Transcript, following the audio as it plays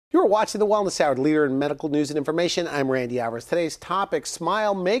You are watching The Wellness Hour, leader in medical news and information. I'm Randy Alvarez. Today's topic,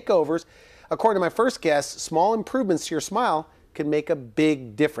 smile makeovers. According to my first guest, small improvements to your smile can make a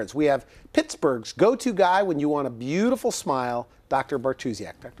big difference. We have Pittsburgh's go-to guy when you want a beautiful smile, Dr.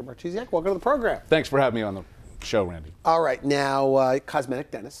 Bartusiak. Dr. Bartusiak, welcome to the program. Thanks for having me on the show, Randy. All right, now,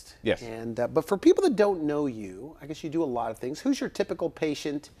 cosmetic dentist. Yes. But for people that don't know you, I guess you do a lot of things. Who's your typical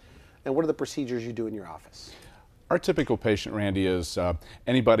patient, and what are the procedures you do in your office? Our typical patient, Randy, is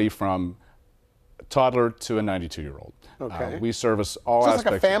anybody from a toddler to a 92-year-old. Okay. We service all So aspects.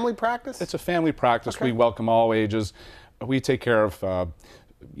 it's like a family practice? It's a family practice. Okay. We welcome all ages. We take care of,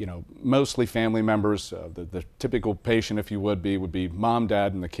 mostly family members. The typical patient, if you would be mom,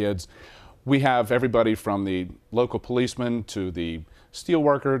 dad, and the kids. We have everybody from the local policeman to the steel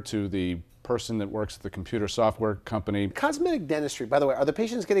worker to the person that works at the computer software company. Cosmetic dentistry, by the way, are the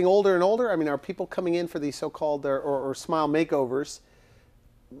patients getting older and older? I mean, are people coming in for these so-called or smile makeovers?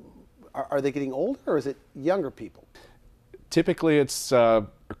 Are they getting older, or is it younger people? Typically, it's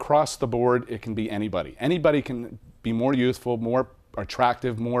across the board. It can be anybody. Anybody can be more youthful, more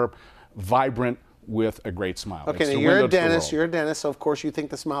attractive, more vibrant with a great smile. Okay, now you're a dentist. You're a dentist, so of course you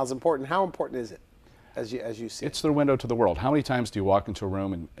think the smile is important. How important is it, as you see? It's their window to the world. How many times do you walk into a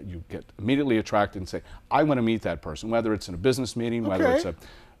room and you get immediately attracted and say, "I want to meet that person," whether it's in a business meeting, whether it's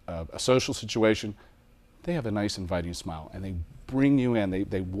a social situation. They have a nice, inviting smile, and they bring you in.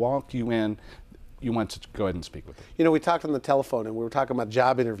 They walk you in. You want to go ahead and speak with them. You know, we talked on the telephone, and we were talking about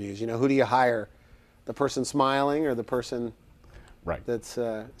job interviews. You know, who do you hire? The person smiling or the person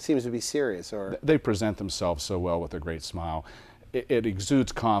that seems to be serious? Or they present themselves so well with a great smile. It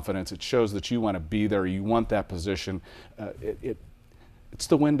exudes confidence. It shows that you want to be there. You want that position. It's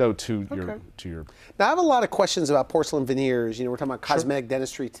the window to your. Now I have a lot of questions about porcelain veneers. You know, we're talking about cosmetic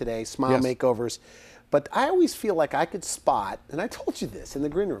dentistry today, smile makeovers, but I always feel like I could spot, and I told you this in the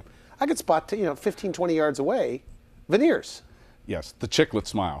green room, I could spot 15, 20 yards away, veneers. Yes, the chiclet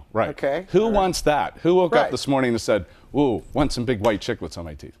smile, right. Okay. Who wants that? Who woke up this morning and said, "Ooh, want some big white chiclets on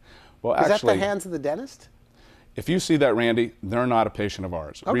my teeth"? Well, Is that the hands of the dentist? If you see that, Randy, they're not a patient of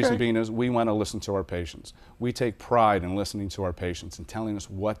ours. Okay. Reason being is we want to listen to our patients. We take pride in listening to our patients and telling us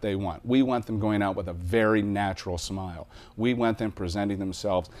what they want. We want them going out with a very natural smile. We want them presenting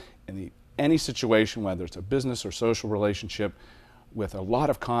themselves in any situation, whether it's a business or social relationship, with a lot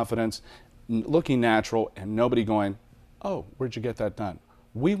of confidence, looking natural, and nobody going, "Oh, where'd you get that done?"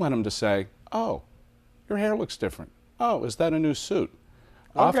 We want them to say, "Oh, your hair looks different. Oh, is that a new suit?"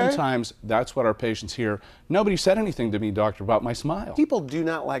 Oftentimes, that's what our patients hear. "Nobody said anything to me, doctor, about my smile." People do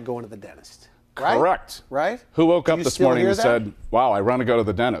not like going to the dentist. Right? Correct. Right? Who woke up this morning and said, "Wow, I run to go to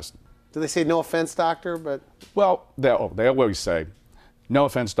the dentist"? Do they say, "No offense, doctor, but"? Well, they always say, "No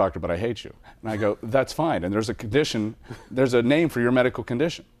offense, doctor, but I hate you." And I go, "That's fine." And there's a condition, there's a name for your medical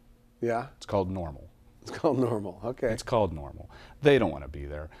condition. Yeah. It's called normal. It's called normal. Okay. It's called normal. They don't want to be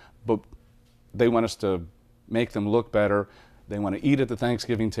there, but they want us to make them look better. They want to eat at the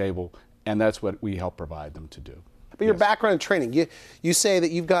Thanksgiving table, and that's what we help provide them to do. But your background in training, you say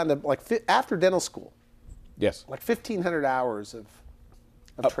that you've gotten to, after dental school, yes, like 1,500 hours of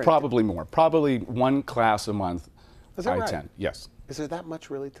training. Probably more. Probably one class a month. Is that right? I attend. Yes. Is there that much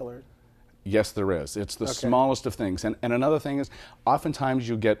really to learn? Yes, there is. It's the smallest of things. And another thing is, oftentimes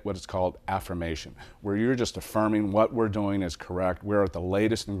you get what is called affirmation, where you're just affirming what we're doing is correct. We're at the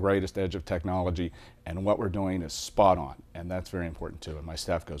latest and greatest edge of technology, and what we're doing is spot on. And that's very important too, and my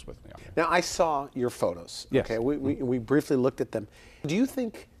staff goes with me on that. Now, I saw your photos. Yes. Okay, we briefly looked at them. Do you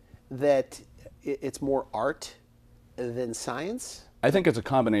think that it's more art than science? I think it's a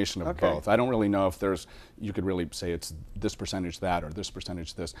combination of both. I don't really know if you could really say it's this percentage that or this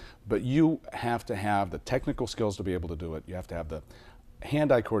percentage this, but you have to have the technical skills to be able to do it. You have to have the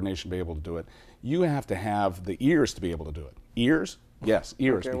hand-eye coordination to be able to do it. You have to have the ears to be able to do it. Ears? Yes,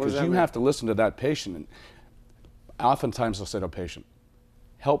 ears, because you have to listen to that patient. And oftentimes they'll say to a patient,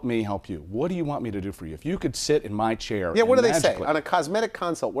 "Help me help you. What do you want me to do for you? If you could sit in my chair." Yeah, what do they say? On a cosmetic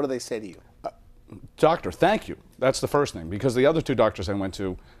consult, what do they say to you? "Doctor, thank you." That's the first thing, because the other two doctors I went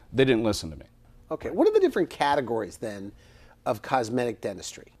to, they didn't listen to me. Okay, what are the different categories then of cosmetic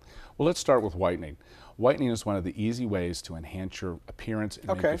dentistry? Well, let's start with whitening. Whitening is one of the easy ways to enhance your appearance and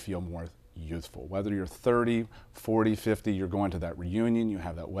make you feel more youthful. Whether you're 30, 40, 50, you're going to that reunion, you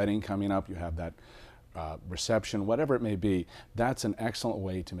have that wedding coming up, you have that reception, whatever it may be, that's an excellent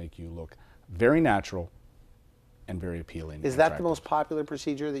way to make you look very natural and very appealing. Is that the most popular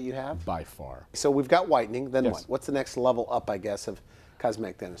procedure that you have? By far. So we've got whitening, then Yes. what? What's the next level up, I guess, of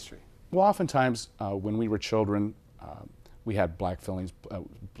cosmetic dentistry? Well, oftentimes when we were children, we had black fillings,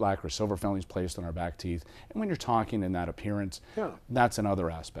 black or silver fillings placed on our back teeth. And when you're talking in that appearance, that's another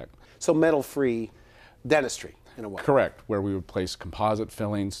aspect. So metal-free dentistry, in a way. Correct, where we would place composite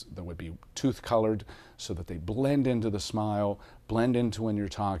fillings that would be tooth colored so that they blend into the smile, blend into when you're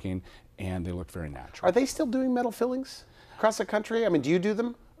talking, and they look very natural. Are they still doing metal fillings across the country? I mean, do you do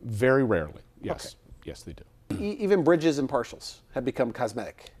them? Very rarely, yes. Okay. Yes, they do. Even bridges and partials have become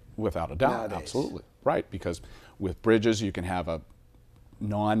cosmetic. Without a doubt, nowadays. Absolutely. Right, because with bridges you can have a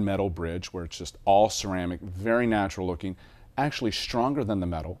non-metal bridge where it's just all ceramic, very natural looking, actually stronger than the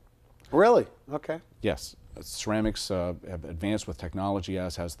metal. Really? Okay. Yes, ceramics have advanced with technology,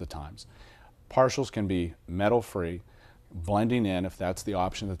 as has the times. Partials can be metal-free, blending in if that's the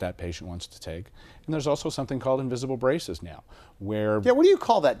option that that patient wants to take. And there's also something called invisible braces now, where... Yeah, what do you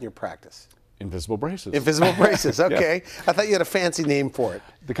call that in your practice? Invisible braces. Invisible braces, okay. Yeah. I thought you had a fancy name for it.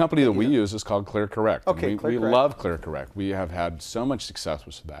 The company that we use is called Clear Correct. Okay, we love Clear Correct. We have had so much success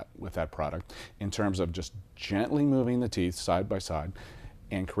with that product in terms of just gently moving the teeth side by side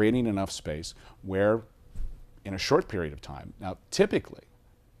and creating enough space where in a short period of time, now typically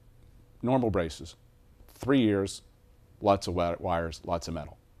normal braces, 3 years, lots of wires, lots of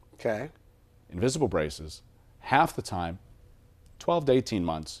metal. Okay. Invisible braces, half the time, 12 to 18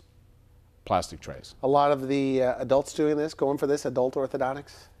 months, plastic trays. A lot of the adults doing this, going for this, adult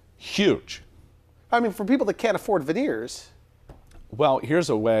orthodontics? Huge. I mean, for people that can't afford veneers. Well, here's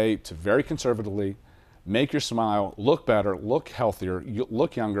a way to very conservatively make your smile look better, look healthier,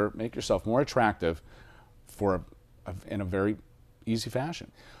 look younger, make yourself more attractive in a very easy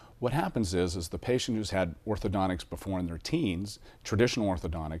fashion. What happens is the patient who's had orthodontics before in their teens, traditional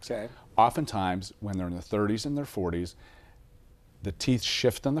orthodontics, oftentimes when they're in their 30s and their 40s, the teeth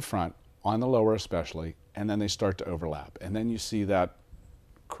shift in the front, on the lower especially, and then they start to overlap. And then you see that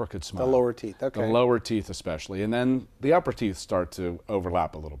crooked smile. The lower teeth, okay. The lower teeth especially. And then the upper teeth start to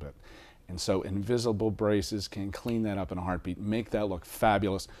overlap a little bit. And so invisible braces can clean that up in a heartbeat, make that look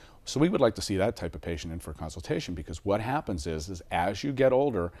fabulous. So we would like to see that type of patient in for consultation, because what happens is as you get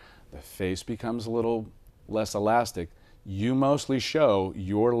older, the face becomes a little less elastic. You mostly show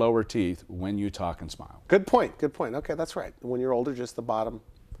your lower teeth when you talk and smile. Good point, good point. Okay, that's right. When you're older, just the bottom.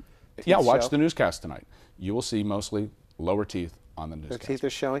 Yeah, watch the newscast tonight. You will see mostly lower teeth on the newscast. The teeth are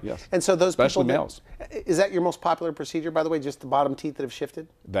showing? Yes. And so those especially people males. Is that your most popular procedure, by the way, just the bottom teeth that have shifted?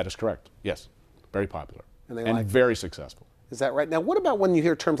 That is correct, yes. Very popular. And very successful. Is that right? Now, what about when you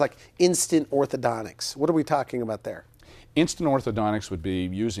hear terms like instant orthodontics? What are we talking about there? Instant orthodontics would be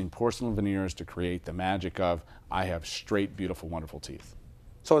using porcelain veneers to create the magic of, I have straight, beautiful, wonderful teeth.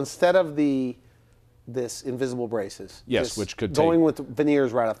 So instead of this invisible braces, yes, which could going with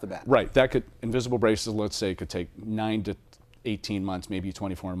veneers right off the bat. Right, that could, invisible braces, let's say, could take 9 to 18 months, maybe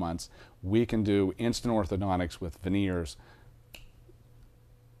 24 months. We can do instant orthodontics with veneers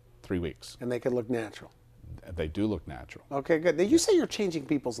 3 weeks. And they can look natural. They do look natural. Okay, good. Now, you say you're changing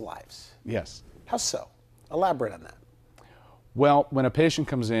people's lives. Yes. How so? Elaborate on that. Well, when a patient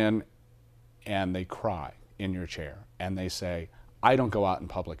comes in and they cry in your chair and they say, I don't go out in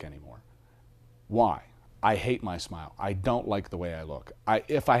public anymore. Why? I hate my smile. I don't like the way I look.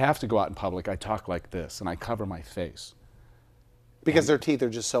 If I have to go out in public, I talk like this and I cover my face. Because their teeth are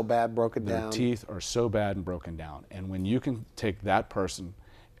just so bad, broken down. Their teeth are so bad and broken down. And when you can take that person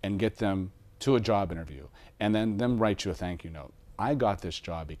and get them to a job interview and then them write you a thank you note. I got this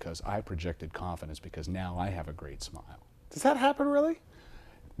job because I projected confidence because now I have a great smile. Does that happen really?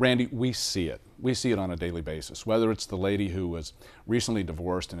 Randy, we see it. We see it on a daily basis, whether it's the lady who was recently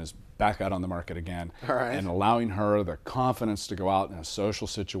divorced and is back out on the market again, and allowing her the confidence to go out in a social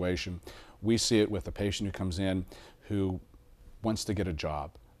situation. We see it with a patient who comes in who wants to get a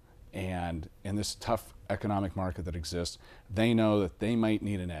job. And in this tough economic market that exists, they know that they might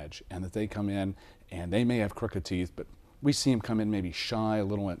need an edge and that they come in and they may have crooked teeth, but we see them come in maybe shy, a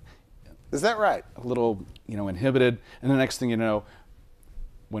little. Is that right? A little, inhibited. And the next thing you know,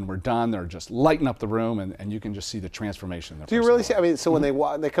 when we're done, they're just lighting up the room, and you can just see the transformation in their personality. Do you really see? I mean, so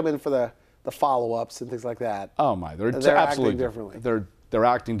when they come in for the follow-ups and things like that. Oh my, they're acting differently. They're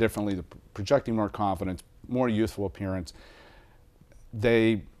acting differently. They're projecting more confidence, more youthful appearance.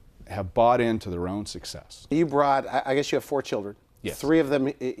 They have bought into their own success. You brought, I guess you have 4 children. Yes. 3 of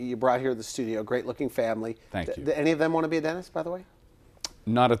them you brought here to the studio. Great-looking family. Thank you. Do any of them want to be a dentist, by the way?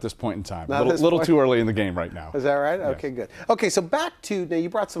 Not at this point in time. A little too early in the game right now. Is that right? Yes. Okay, good. Okay, so back to, now you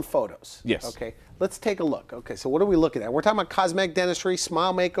brought some photos. Yes. Okay, let's take a look. Okay, so what are we looking at? We're talking about cosmetic dentistry,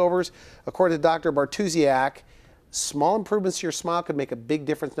 smile makeovers. According to Dr. Bartusiak, small improvements to your smile could make a big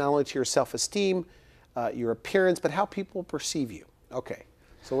difference not only to your self-esteem, your appearance, but how people perceive you. Okay,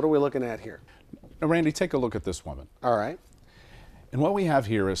 so what are we looking at here? Now, Randy, take a look at this woman. All right. And what we have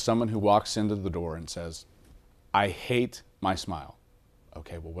here is someone who walks into the door and says, I hate my smile.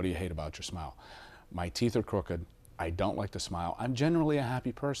 Okay, well, what do you hate about your smile? My teeth are crooked. I don't like to smile. I'm generally a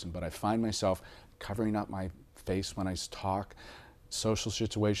happy person, but I find myself covering up my face when I talk. Social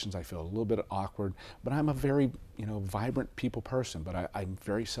situations, I feel a little bit awkward, but I'm a very, vibrant people person, but I'm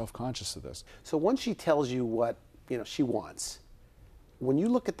very self-conscious of this. So once she tells you what, she wants, when you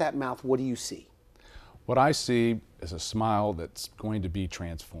look at that mouth, what do you see? What I see is a smile that's going to be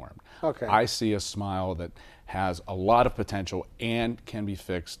transformed. Okay. I see a smile that has a lot of potential and can be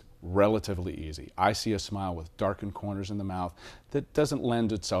fixed relatively easy. I see a smile with darkened corners in the mouth that doesn't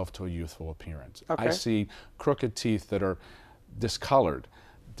lend itself to a youthful appearance. Okay. I see crooked teeth that are discolored.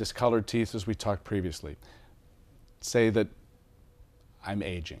 Discolored teeth, as we talked previously, say that I'm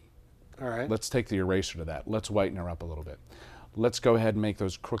aging. All right. Let's take the eraser to that. Let's whiten her up a little bit. Let's go ahead and make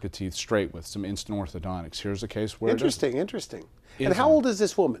those crooked teeth straight with some instant orthodontics. Here's a case where Interesting. And how old is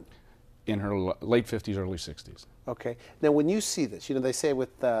this woman? In her late 50s, early 60s. Okay. Now, when you see this, they say with,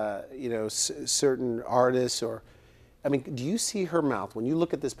 certain artists do you see her mouth, when you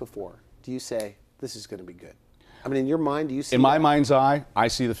look at this before, do you say, this is going to be good? In your mind, do you see In my mind's eye, I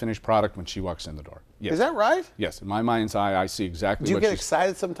see the finished product when she walks in the door. Yes. Is that right? Yes. In my mind's eye, I see exactly Do you what get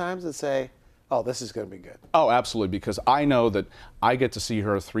excited sometimes and say, oh, this is going to be good? Oh, absolutely, because I know that I get to see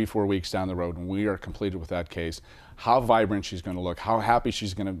her 3-4 weeks down the road when we are completed with that case, how vibrant she's going to look, how happy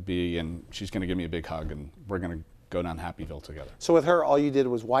she's going to be, and she's going to give me a big hug, and we're going to go down Happyville together. So with her, all you did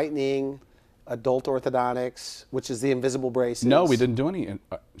was whitening, adult orthodontics, which is the invisible braces? No, we didn't do any.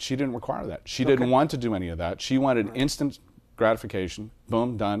 She didn't require that. She didn't want to do any of that. She wanted instant gratification.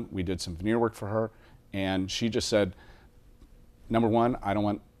 Boom, done. We did some veneer work for her, and she just said, number one, I don't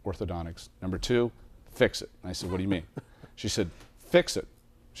want orthodontics. Number two, fix it. And I said, what do you mean? She said, fix it.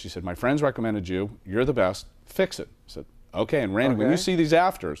 She said, my friends recommended you. You're the best. Fix it. I said, okay. And Randy, when you see these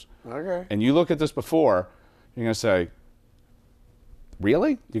afters, and you look at this before, you're going to say,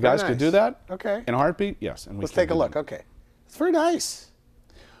 really? You guys could do that? Okay. In a heartbeat? Yes. And let's take a look. Okay. It's very nice.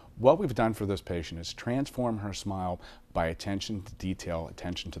 What we've done for this patient is transform her smile by attention to detail,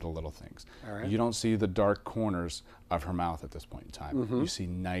 attention to the little things. All right. You don't see the dark corners of her mouth at this point in time. You see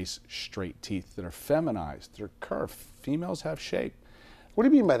nice, straight teeth that are feminized. They're curved. Females have shape. What do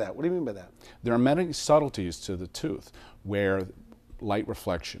you mean by that? There are many subtleties to the tooth where light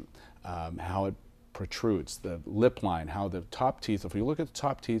reflection, how it protrudes, the lip line, how the top teeth, if you look at the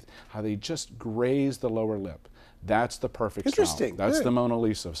top teeth, how they just graze the lower lip. That's the perfect Interesting. smile. That's Good. the Mona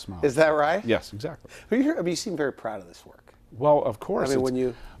Lisa of smile. Is that right? Yes, exactly. You seem very proud of this work. Well, of course.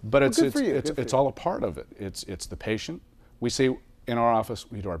 But it's all a part of it. It's the patient. We say in our office,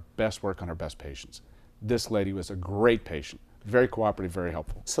 we do our best work on our best patients. This lady was a great patient, very cooperative, very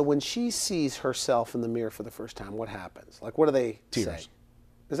helpful. So when she sees herself in the mirror for the first time, what happens? Like, what do they say? Tears.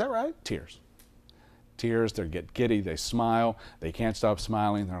 Is that right? Tears. Tears, they get giddy, they smile, they can't stop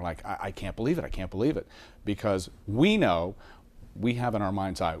smiling. They're like, I can't believe it, I can't believe it. Because we know, we have in our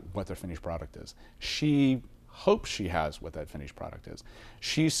mind's eye what their finished product is. She hopes she has what that finished product is.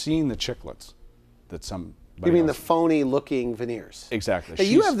 She's seen the chiclets that some. You mean the phony looking veneers? Exactly. Hey,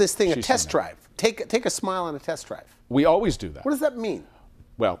 you have this thing, a test drive. Take a smile on a test drive. We always do that. What does that mean?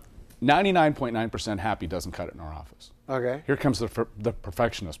 Well, 99.9% happy doesn't cut it in our office. Okay. Here comes the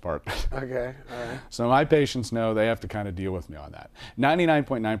perfectionist part. Okay, all right. So my patients know they have to kind of deal with me on that.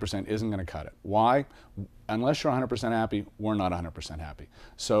 99.9% isn't going to cut it. Why? Unless you're 100% happy, we're not 100% happy.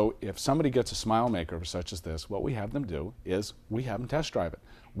 So if somebody gets a smile makeover such as this, what we have them do is we have them test drive it.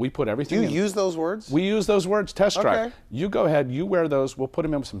 We put everything in. Do you use those words? We use those words, test drive. Okay. You go ahead, you wear those, we'll put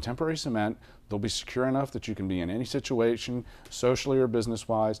them in with some temporary cement. They'll be secure enough that you can be in any situation, socially or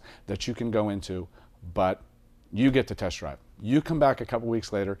business-wise, that you can go into, but you get to test drive. You come back a couple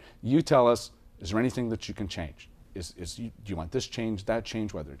weeks later, you tell us, is there anything that you can change? Do you want this change, that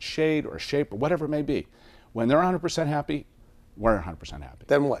change, whether it's shade or shape or whatever it may be? When they're 100% happy, we're 100% happy.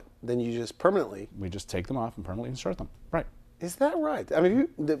 Then what? Then you just permanently... We just take them off and permanently insert them. Right. Is that right? I mean,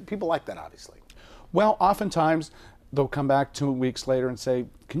 people like that, obviously. Well, oftentimes they'll come back 2 weeks later and say,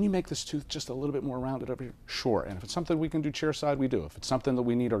 can you make this tooth just a little bit more rounded over here? Sure. And if it's something we can do chairside, we do. If it's something that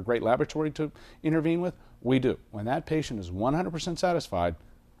we need our great laboratory to intervene with, we do. When that patient is 100% satisfied,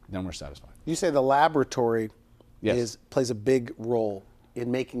 then we're satisfied. You say the laboratory Yes. plays a big role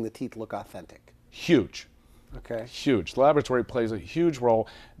in making the teeth look authentic. Huge. Okay. Huge. The laboratory plays a huge role.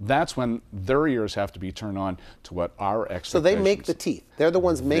 That's when their ears have to be turned on to what our expectations. So they make the teeth. They're the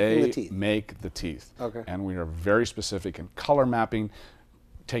ones making the teeth. They make the teeth. Okay. And we are very specific in color mapping,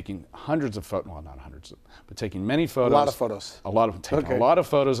 taking hundreds of photos, well, not hundreds, but taking many photos. A lot of photos. Taking a lot of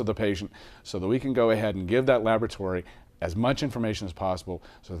photos of the patient so that we can go ahead and give that laboratory as much information as possible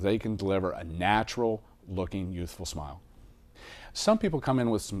so that they can deliver a natural looking, youthful smile. Some people come in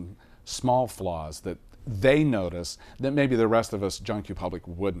with some small flaws that they notice that maybe the rest of us, John Q. Public,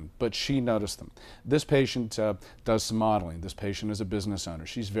 wouldn't, but she noticed them. This patient does some modeling. This patient is a business owner.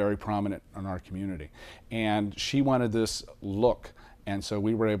 She's very prominent in our community, and she wanted this look, and so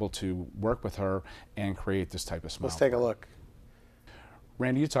we were able to work with her and create this type of smile. Let's take a look.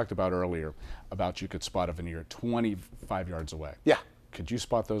 Randy, you talked about earlier about you could spot a veneer 25 yards away. Yeah. Could you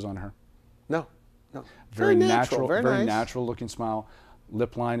spot those on her? No, no. Very natural, very very nice. natural looking smile.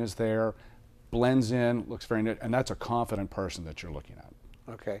 Lip line is there, blends in, looks very neat, and that's a confident person that you're looking at.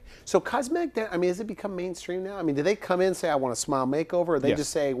 Okay. So cosmetic dentistry, I mean, has it become mainstream now? I mean, do they come in and say, I want a smile makeover, or they Yes.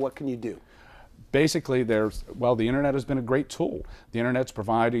 just say, what can you do? Basically, the internet has been a great tool. The internet's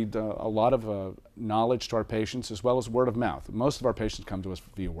provided a lot of knowledge to our patients as well as word of mouth. Most of our patients come to us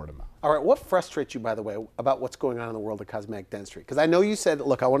via word of mouth. All right, what frustrates you, by the way, about what's going on in the world of cosmetic dentistry? Because I know you said,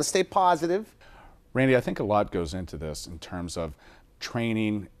 look, I want to stay positive. Randy, I think a lot goes into this in terms of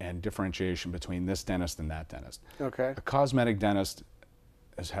training and differentiation between this dentist and that dentist. Okay. A cosmetic dentist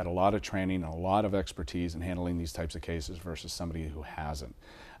has had a lot of training and a lot of expertise in handling these types of cases versus somebody who hasn't.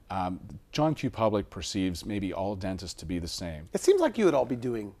 John Q. Public perceives maybe all dentists to be the same. It seems like you would all be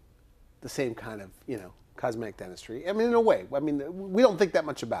doing the same kind of, cosmetic dentistry. I mean, in a way. I mean, we don't think that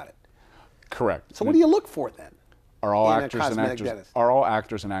much about it. Correct. So what do you look for then? Are all in a actors and cosmetic actresses dentist? are all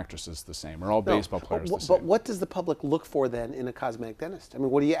actors and actresses the same? Are all baseball players the same? But what does the public look for then in a cosmetic dentist? I mean,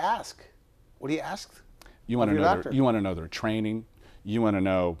 what do you ask? What do you ask? You want of to your know doctor? you want to know their training. You want to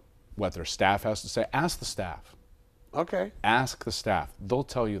know what their staff has to say. Ask the staff. Okay. Ask the staff. They'll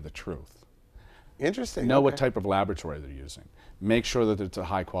tell you the truth. Interesting. Know what okay. type of laboratory they're using. Make sure that it's a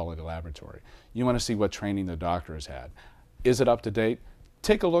high quality laboratory. You want to see what training the doctor has had. Is it up to date?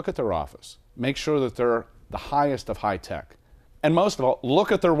 Take a look at their office. Make sure that they're the highest of high tech. And most of all,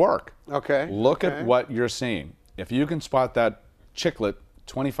 look at their work. Okay. Look okay. at what you're seeing. If you can spot that chiclet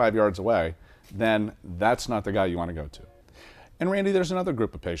 25 yards away, then that's not the guy you want to go to. And Randy, there's another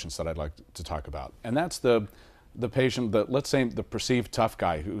group of patients that I'd like to talk about. And that's the patient that, let's say, the perceived tough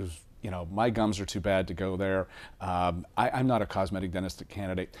guy who's, my gums are too bad to go there. I'm not a cosmetic dentist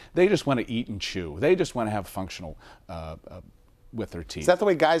candidate. They just want to eat and chew. They just want to have functional with their teeth. Is that the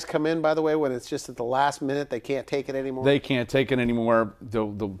way guys come in, by the way, when it's just at the last minute, they can't take it anymore? They can't take it anymore. They'll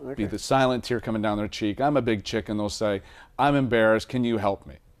be the silent tear coming down their cheek. I'm a big chicken. They'll say, I'm embarrassed. Can you help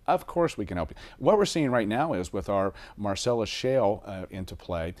me? Of course we can help you. What we're seeing right now is with our Marcellus Shale into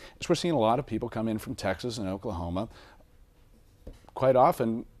play, is we're seeing a lot of people come in from Texas and Oklahoma. Quite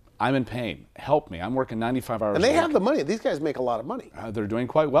often, I'm in pain. Help me. I'm working 95 hours and a they week. have the money. These guys make a lot of money. They're doing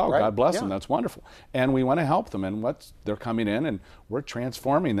quite well. Right? God bless them. Yeah. That's wonderful. And we want to help them. And they're coming in, and we're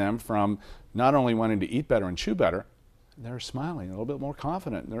transforming them from not only wanting to eat better and chew better, they're smiling, a little bit more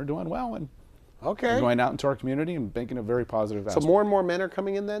confident, and they're doing well. And Okay. going out into our community and making a very positive So aspect. more and more men are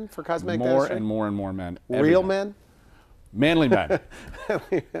coming in then for cosmetic More dentistry? and more and more men. every Real day. men? Manly men.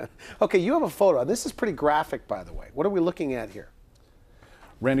 Okay, you have a photo. This is pretty graphic, by the way. What are we looking at here?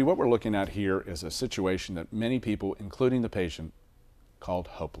 Randy, what we're looking at here is a situation that many people, including the patient, called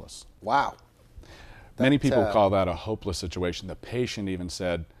hopeless. Wow. Many people call that a hopeless situation. The patient even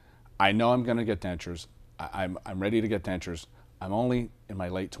said, I know I'm going to get dentures. I'm ready to get dentures. I'm only in my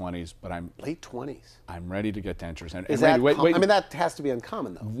late 20s, but I'm Late 20s. ready to get dentures. And, Is and that, Randy, wait. I mean, that has to be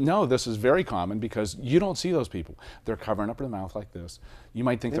uncommon, though. No, this is very common because you don't see those people. They're covering up their mouth like this. You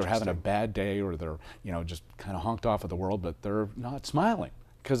might think they're having a bad day or they're, just kind of honked off of the world, but they're not smiling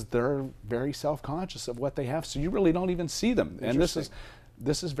because they're very self-conscious of what they have. So you really don't even see them. And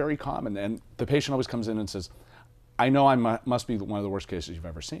this is very common. And the patient always comes in and says, I know I must be one of the worst cases you've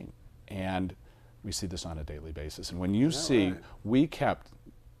ever seen. And we see this on a daily basis. And when you see, we kept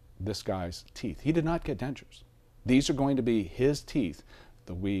this guy's teeth. He did not get dentures. These are going to be his teeth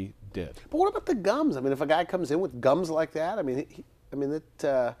that we did. But what about the gums? I mean, if a guy comes in with gums like that, I mean,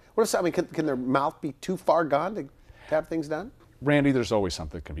 can their mouth be too far gone to have things done? Randy, there's always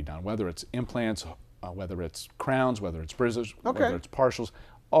something that can be done, whether it's implants, whether it's crowns, whether it's bridges, whether it's partials,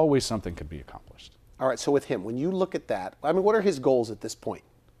 always something could be accomplished. All right, so with him, when you look at that, I mean, what are his goals at this point?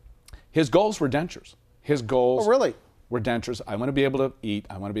 His goals were dentures. His goals really? were dentures. I want to be able to eat.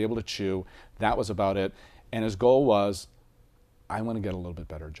 I want to be able to chew. That was about it. And his goal was, I want to get a little bit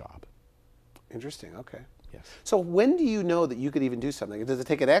better job. Interesting, okay. Yes. So when do you know that you could even do something? Does it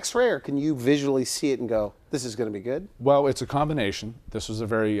take an x-ray or can you visually see it and go, this is going to be good? Well, it's a combination. This was a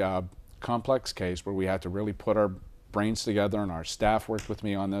very complex case where we had to really put our brains together, and our staff worked with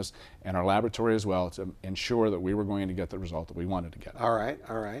me on this, and our laboratory as well, to ensure that we were going to get the result that we wanted to get. All right,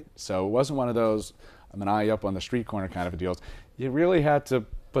 all right. So it wasn't one of those, I'm an eye up on the street corner kind of deals. You really had to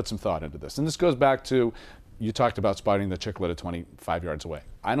put some thought into this. And this goes back to, you talked about spotting the chiclet at 25 yards away.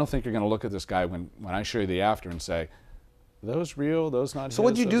 I don't think you're going to look at this guy when I show you the after and say, those real, those not his. So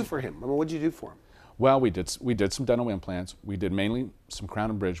what did you do for him? I mean, what did you do for him? Well, we did some dental implants. We did mainly some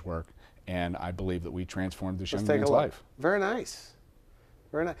crown and bridge work, and I believe that we transformed this young man's life. Very nice.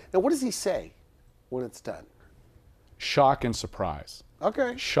 Very nice. Now, what does he say when it's done? Shock and surprise.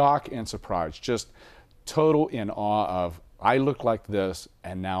 Okay. Shock and surprise. Just total in awe of, I look like this,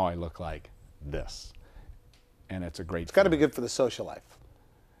 and now I look like this. And it's a great It's got to be good for the social life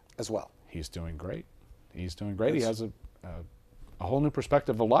as well. He's doing great. He's doing great. He has a whole new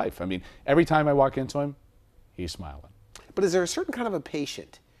perspective of life. I mean, every time I walk into him, he's smiling. But is there a certain kind of a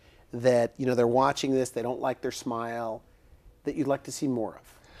patient that, you know, they're watching this, they don't like their smile, that you'd like to see more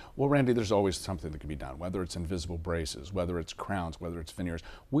of? Well, Randy, there's always something that can be done, whether it's invisible braces, whether it's crowns, whether it's veneers.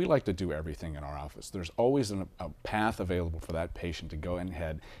 We like to do everything in our office. There's always a path available for that patient to go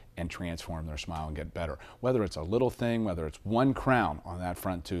ahead and transform their smile and get better. Whether it's a little thing, whether it's one crown on that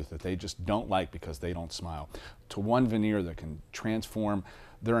front tooth that they just don't like because they don't smile, to one veneer that can transform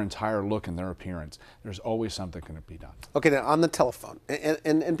their entire look and their appearance. There's always something that can be done. Okay, now on the telephone,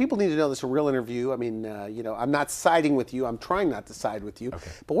 and people need to know this is a real interview. I mean, you know, I'm not siding with you. I'm trying not to side with you.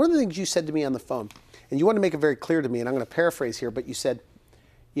 Okay. But one of the things you said to me on the phone, and you want to make it very clear to me, and I'm going to paraphrase here, but you said,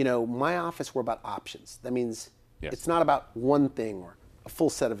 you know, my office, we're about options. That means Yes. It's not about one thing or a full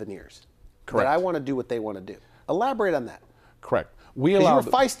set of veneers. Correct. That I want to do what they want to do. Elaborate on that. Correct. Because you were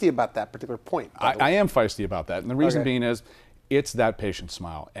feisty about that particular point. I am feisty about that. And the reason Okay. being is, it's that patient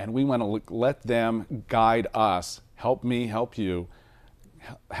smile. And we want to let them guide us, help me, help you,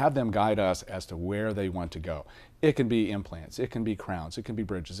 have them guide us as to where they want to go. It can be implants, it can be crowns, it can be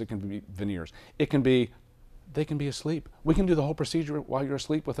bridges, it can be veneers. It can be, they can be asleep. We can do the whole procedure while you're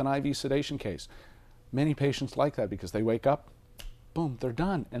asleep with an IV sedation case. Many patients like that because they wake up, boom, they're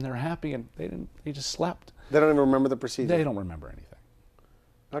done, and they're happy, and they just slept. They don't even remember the procedure. They don't remember anything.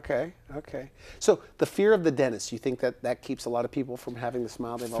 Okay, okay. So the fear of the dentist, you think that keeps a lot of people from having the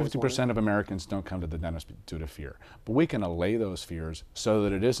smile they've always wanted? 50% of Americans don't come to the dentist due to fear. But we can allay those fears so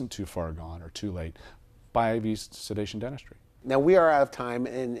that it isn't too far gone or too late by IV sedation dentistry. Now we are out of time,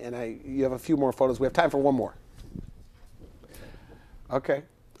 and you have a few more photos. We have time for one more. Okay.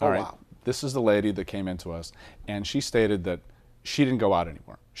 Oh, All right. wow. This is the lady that came into us, and she stated that she didn't go out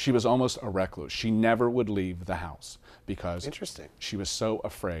anymore. She was almost a recluse. She never would leave the house because Interesting. she was so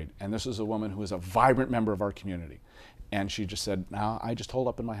afraid. And this is a woman who is a vibrant member of our community. And she just said, no, I just hold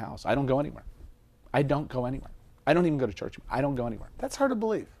up in my house. I don't go anywhere. I don't go anywhere. I don't even go to church. I don't go anywhere. That's hard to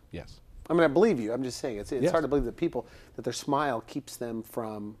believe. Yes. I mean, I believe you. I'm just saying it's Yes. hard to believe that people, that their smile keeps them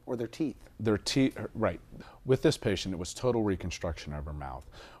from, or their teeth. Their teeth, right. With this patient, it was total reconstruction of her mouth,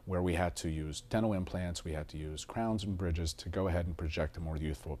 where we had to use dental implants, we had to use crowns and bridges to go ahead and project a more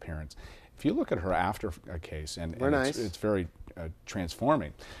youthful appearance. If you look at her after case, and nice. it's very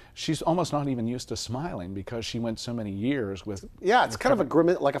transforming, she's almost not even used to smiling because she went so many years with... Yeah, it's kind of a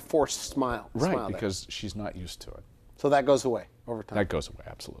grimace, like a forced smile. Right, smile there. because she's not used to it. So that goes away over time. That goes away,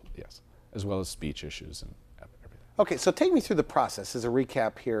 absolutely, yes. As well as speech issues and everything. Okay, so take me through the process as a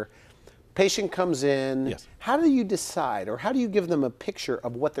recap here. Patient comes in. Yes. How do you decide, or how do you give them a picture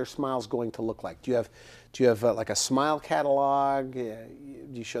of what their smile is going to look like? Do you have like a smile catalog? Do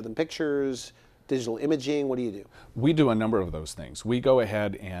you show them pictures, digital imaging? What do you do? We do a number of those things. We go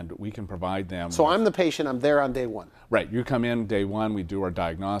ahead and we can provide them. So I'm the patient. I'm there on day one. Right. You come in day one. We do our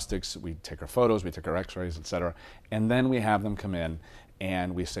diagnostics. We take our photos. We take our X-rays, et cetera, and then we have them come in.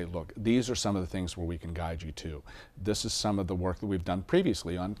 And we say, look, these are some of the things where we can guide you to. This is some of the work that we've done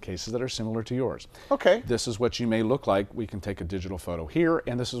previously on cases that are similar to yours. Okay. This is what you may look like. We can take a digital photo here,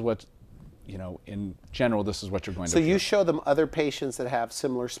 and this is what, you know, in general, this is what you're going to So do. you show them other patients that have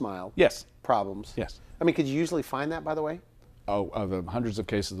similar smile Yes. problems? Yes. I mean, could you usually find that, by the way? Oh, of the hundreds of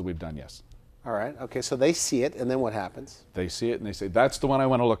cases that we've done, yes. All right. Okay, so they see it, and then what happens? They see it, and they say, that's the one I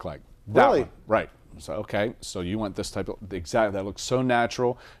want to look like. That Really? one. Right. So, okay, so you want this type of, exactly, that looks so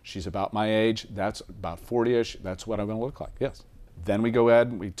natural. She's about my age. That's about 40-ish. That's what I'm going to look like, yes. Then we go ahead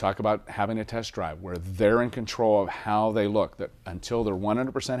and we talk about having a test drive where they're in control of how they look. That until they're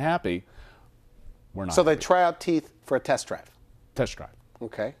 100% happy, we're not So they happy. try out teeth for a test drive. Test drive,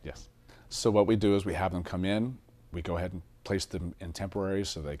 Okay. yes. So what we do is we have them come in. We go ahead and place them in temporaries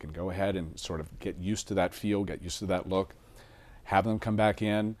so they can go ahead and sort of get used to that feel, get used to that look. Have them come back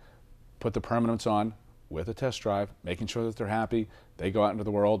in, put the permanents on, with a test drive, making sure that they're happy. They go out into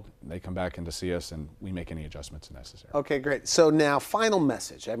the world, they come back in to see us, and we make any adjustments necessary. Okay, great. So now, final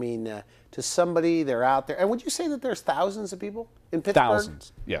message. I mean, to somebody, they're out there, and would you say that there's thousands of people in Pittsburgh?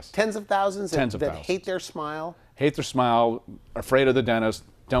 Thousands, yes. Tens of thousands Tens that of thousands. hate their smile? Hate their smile, afraid of the dentist,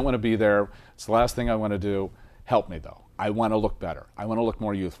 don't want to be there. It's the last thing I want to do. Help me, though. I want to look better. I want to look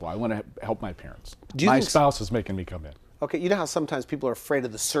more youthful. I want to help my parents. My spouse is making me come in. Okay, you know how sometimes people are afraid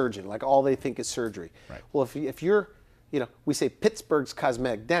of the surgeon, like all they think is surgery. Right. Well, if you're, you know, we say Pittsburgh's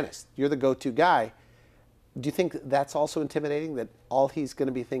cosmetic dentist, you're the go-to guy. Do you think that's also intimidating, that all he's going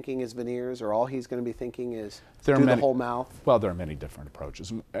to be thinking is veneers, or all he's going to be thinking is do the whole mouth? Well, there are many different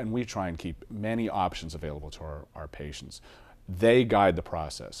approaches, and we try and keep many options available to our patients. They guide the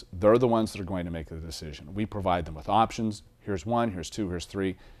process. They're the ones that are going to make the decision. We provide them with options. Here's one, here's two, here's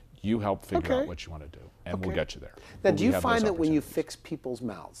three. You help figure out what you want to do, and we'll get you there. Now, do you find that when you fix people's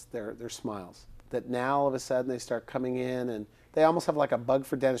mouths, their smiles, that now all of a sudden they start coming in and they almost have like a bug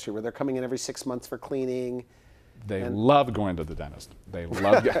for dentistry, where they're coming in every 6 months for cleaning? They love going to the dentist. They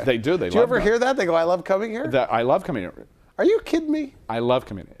love. They do. They. Do you ever hear that? They go, "I love coming here." I love coming here. Are you kidding me? I love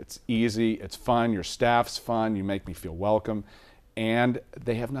coming here. It's easy. It's fun. Your staff's fun. You make me feel welcome. And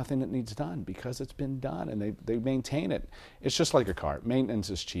they have nothing that needs done because it's been done, and they maintain it. It's just like a car. Maintenance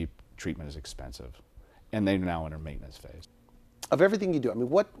is cheap, treatment is expensive, and they're now in a maintenance phase. Of everything you do, I mean,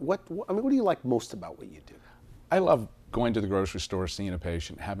 what do you like most about what you do? I love going to the grocery store, seeing a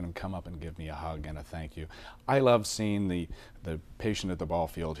patient, having them come up and give me a hug and a thank you. I love seeing the patient at the ball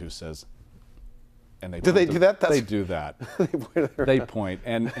field who says, and they do that? They do that. They point,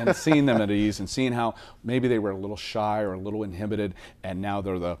 and seeing them at ease, and seeing how maybe they were a little shy or a little inhibited, and now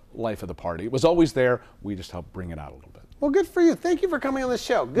they're the life of the party. It was always there. We just help bring it out a little bit. Well, good for you. Thank you for coming on the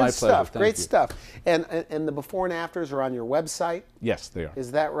show. Good My stuff. pleasure. Great Thank you. stuff. And the before and afters are on your website? Yes, they are.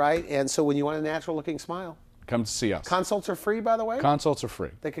 Is that right? And so when you want a natural looking smile? Come to see us. Consults are free, by the way? Consults are free.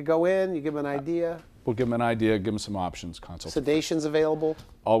 They could go in, you give them an idea. We'll give them an idea, give them some options. Consults. Sedation's available?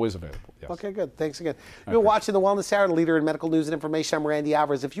 Always available, yes. Okay, good. Thanks again. You've been watching The Wellness Hour, the leader in medical news and information. I'm Randy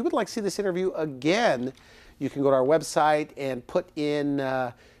Alvarez. If you would like to see this interview again, you can go to our website and put in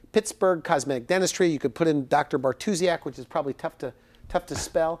Pittsburgh Cosmetic Dentistry. You could put in Dr. Bartusiak, which is probably tough to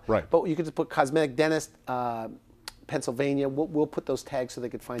spell. Right. But you could just put Cosmetic Dentist, Pennsylvania. We'll put those tags so they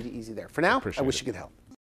could find you easy there. For now, I wish you could help.